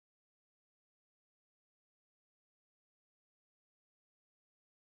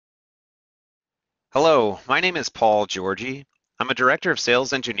Hello, my name is Paul Georgi. I'm a director of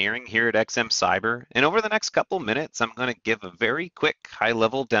sales engineering here at XM Cyber, and over the next couple minutes, I'm going to give a very quick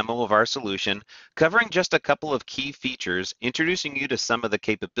high-level demo of our solution, covering just a couple of key features, introducing you to some of the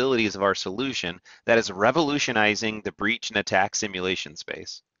capabilities of our solution that is revolutionizing the breach and attack simulation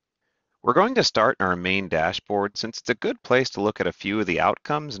space. We're going to start in our main dashboard since it's a good place to look at a few of the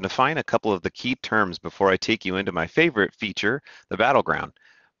outcomes and define a couple of the key terms before I take you into my favorite feature, the Battleground.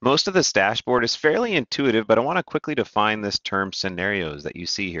 Most of this dashboard is fairly intuitive, but I want to quickly define this term scenarios that you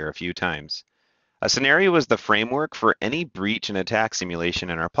see here a few times. A scenario is the framework for any breach and attack simulation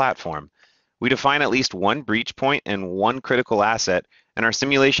in our platform. We define at least one breach point and one critical asset, and our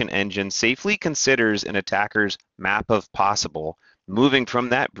simulation engine safely considers an attacker's map of possible, moving from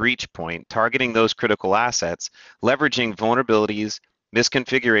that breach point, targeting those critical assets, leveraging vulnerabilities,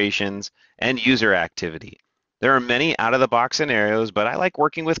 misconfigurations, and user activity. There are many out-of-the-box scenarios, but I like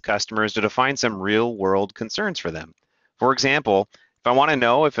working with customers to define some real-world concerns for them. For example, if I want to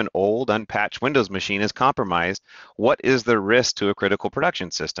know if an old, unpatched Windows machine is compromised, what is the risk to a critical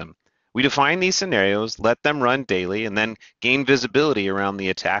production system? We define these scenarios, let them run daily, and then gain visibility around the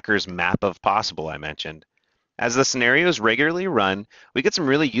attacker's map of possible I mentioned. As the scenarios regularly run, we get some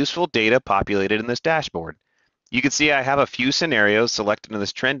really useful data populated in this dashboard. You can see I have a few scenarios selected in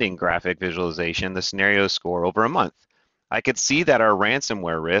this trending graphic visualization, the scenarios score over a month. I could see that our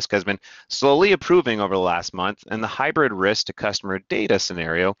ransomware risk has been slowly improving over the last month, and the hybrid risk to customer data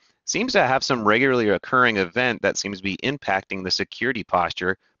scenario seems to have some regularly occurring event that seems to be impacting the security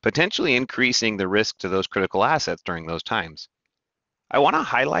posture, potentially increasing the risk to those critical assets during those times. I want to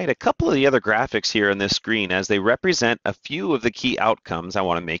highlight a couple of the other graphics here on this screen as they represent a few of the key outcomes I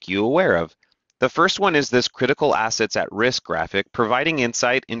want to make you aware of. The first one is this critical assets at risk graphic, providing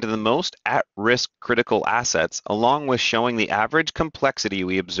insight into the most at-risk critical assets, along with showing the average complexity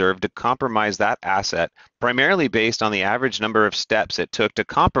we observed to compromise that asset, primarily based on the average number of steps it took to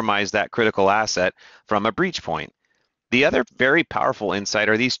compromise that critical asset from a breach point. The other very powerful insight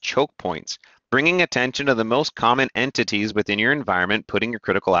are these choke points, bringing attention to the most common entities within your environment, putting your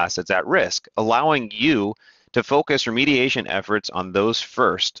critical assets at risk, allowing you to focus remediation efforts on those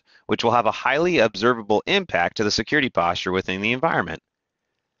first, which will have a highly observable impact to the security posture within the environment.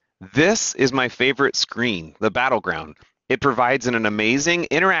 This is my favorite screen, the Battleground. It provides an amazing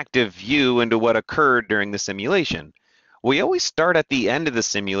interactive view into what occurred during the simulation. We always start at the end of the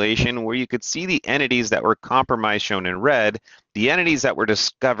simulation where you could see the entities that were compromised shown in red, the entities that were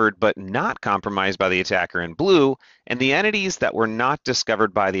discovered but not compromised by the attacker in blue, and the entities that were not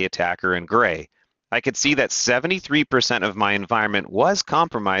discovered by the attacker in gray. I could see that 73% of my environment was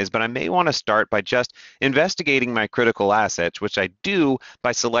compromised, but I may want to start by just investigating my critical assets, which I do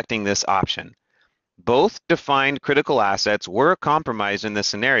by selecting this option. Both defined critical assets were compromised in this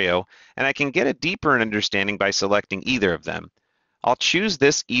scenario, and I can get a deeper understanding by selecting either of them. I'll choose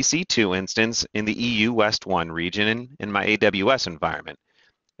this EC2 instance in the EU West 1 region in my AWS environment.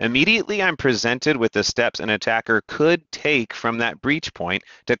 Immediately, I'm presented with the steps an attacker could take from that breach point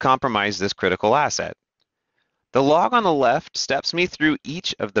to compromise this critical asset. The log on the left steps me through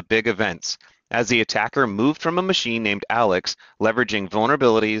each of the big events, as the attacker moved from a machine named Alex, leveraging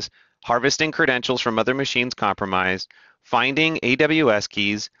vulnerabilities, harvesting credentials from other machines compromised, finding AWS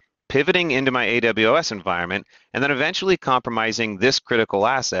keys, pivoting into my AWS environment, and then eventually compromising this critical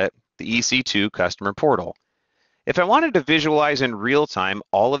asset, the EC2 customer portal. If I wanted to visualize in real time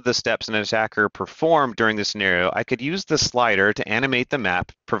all of the steps an attacker performed during the scenario, I could use the slider to animate the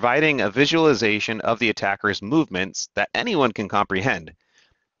map, providing a visualization of the attacker's movements that anyone can comprehend.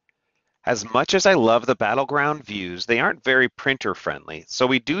 As much as I love the Battleground views, they aren't very printer friendly, so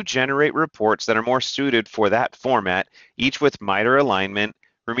we do generate reports that are more suited for that format, each with MITRE alignment,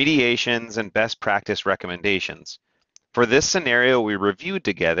 remediations, and best practice recommendations. For this scenario we reviewed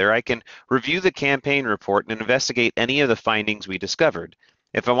together, I can review the campaign report and investigate any of the findings we discovered.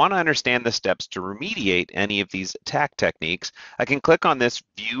 If I want to understand the steps to remediate any of these attack techniques, I can click on this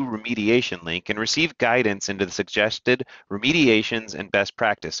View Remediation link and receive guidance into the suggested remediations and best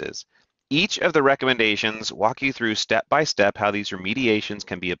practices. Each of the recommendations walk you through step by step how these remediations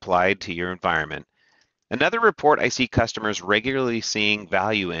can be applied to your environment. Another report I see customers regularly seeing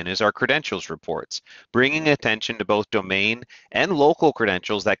value in is our credentials reports, bringing attention to both domain and local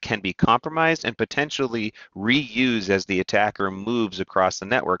credentials that can be compromised and potentially reused as the attacker moves across the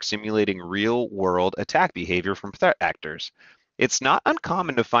network, simulating real-world attack behavior from threat actors. It's not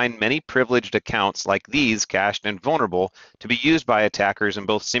uncommon to find many privileged accounts like these cached and vulnerable to be used by attackers in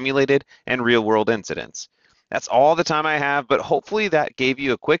both simulated and real-world incidents. That's all the time I have, but hopefully that gave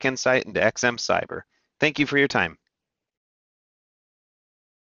you a quick insight into XM Cyber. Thank you for your time.